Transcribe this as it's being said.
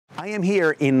I am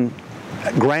here in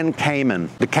Grand Cayman,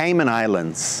 the Cayman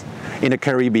Islands in the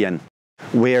Caribbean,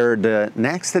 where the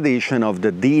next edition of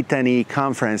the d10e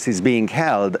conference is being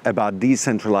held about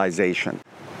decentralization.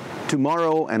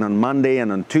 Tomorrow and on Monday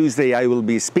and on Tuesday I will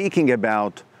be speaking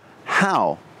about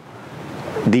how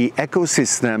the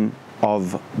ecosystem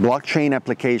of blockchain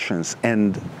applications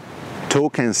and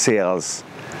token sales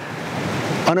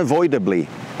unavoidably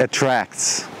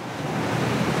attracts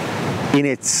in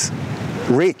its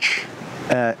rich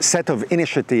set of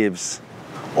initiatives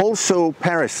also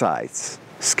parasites,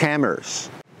 scammers,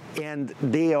 and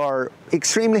they are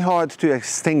extremely hard to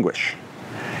extinguish.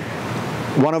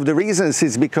 One of the reasons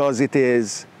is because it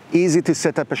is easy to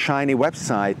set up a shiny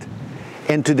website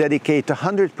and to dedicate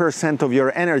 100% of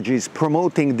your energies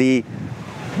promoting the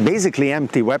basically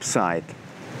empty website,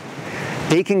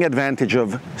 taking advantage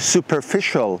of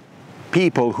superficial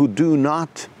people who do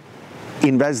not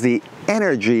invest the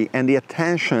energy and the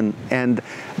attention and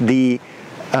the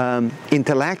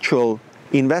intellectual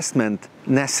investment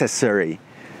necessary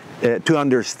to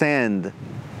understand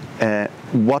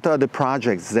what are the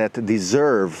projects that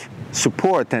deserve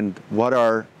support and what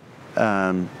are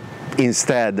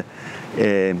instead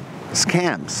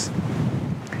scams.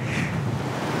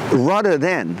 Rather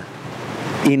than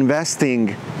investing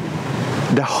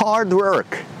the hard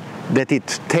work that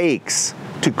it takes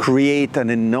to create an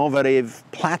innovative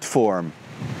platform,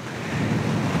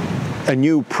 a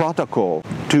new protocol,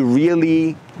 to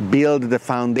really build the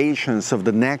foundations of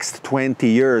the next 20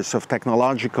 years of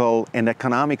technological and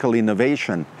economical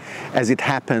innovation as it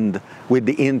happened with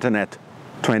the internet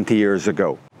 20 years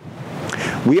ago.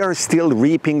 We are still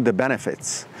reaping the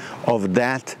benefits of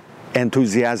that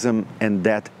enthusiasm and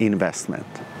that investment.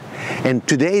 And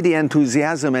today the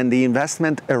enthusiasm and the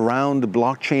investment around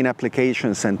blockchain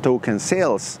applications and token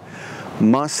sales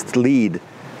must lead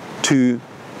to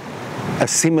a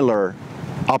similar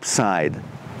upside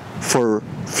for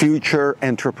future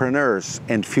entrepreneurs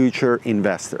and future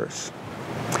investors.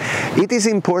 It is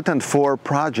important for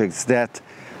projects that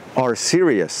are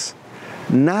serious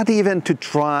not even to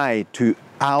try to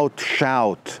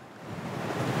outshout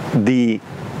the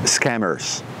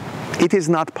scammers. It is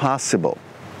not possible.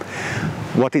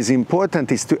 What is important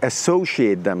is to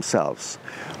associate themselves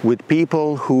with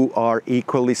people who are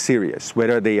equally serious,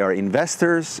 whether they are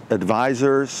investors,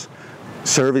 advisors,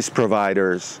 service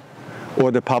providers,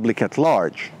 or the public at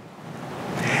large.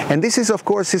 And this is, of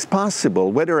course,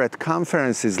 possible whether at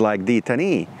conferences like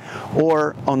d10e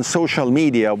or on social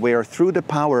media, where through the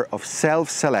power of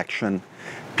self-selection,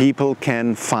 people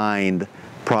can find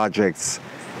projects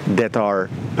that are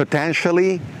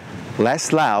potentially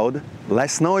less loud,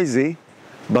 less noisy,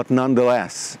 but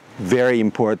nonetheless very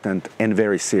important and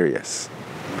very serious.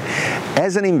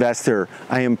 As an investor,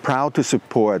 I am proud to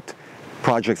support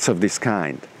projects of this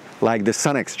kind, like the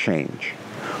Sun Exchange,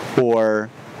 or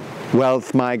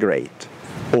Wealth Migrate,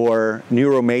 or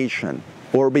Neuromation,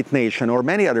 Orbit Nation, or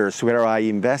many others where I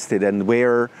invested and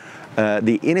where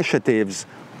the initiatives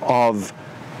of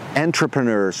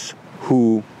entrepreneurs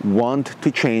who want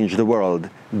to change the world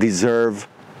deserve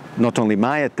not only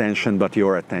my attention, but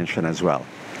your attention as well.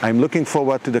 I'm looking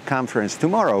forward to the conference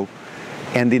tomorrow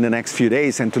and in the next few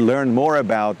days, and to learn more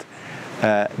about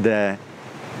the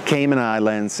Cayman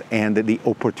Islands and the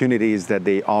opportunities that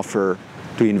they offer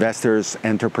to investors,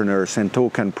 entrepreneurs, and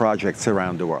token projects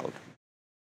around the world.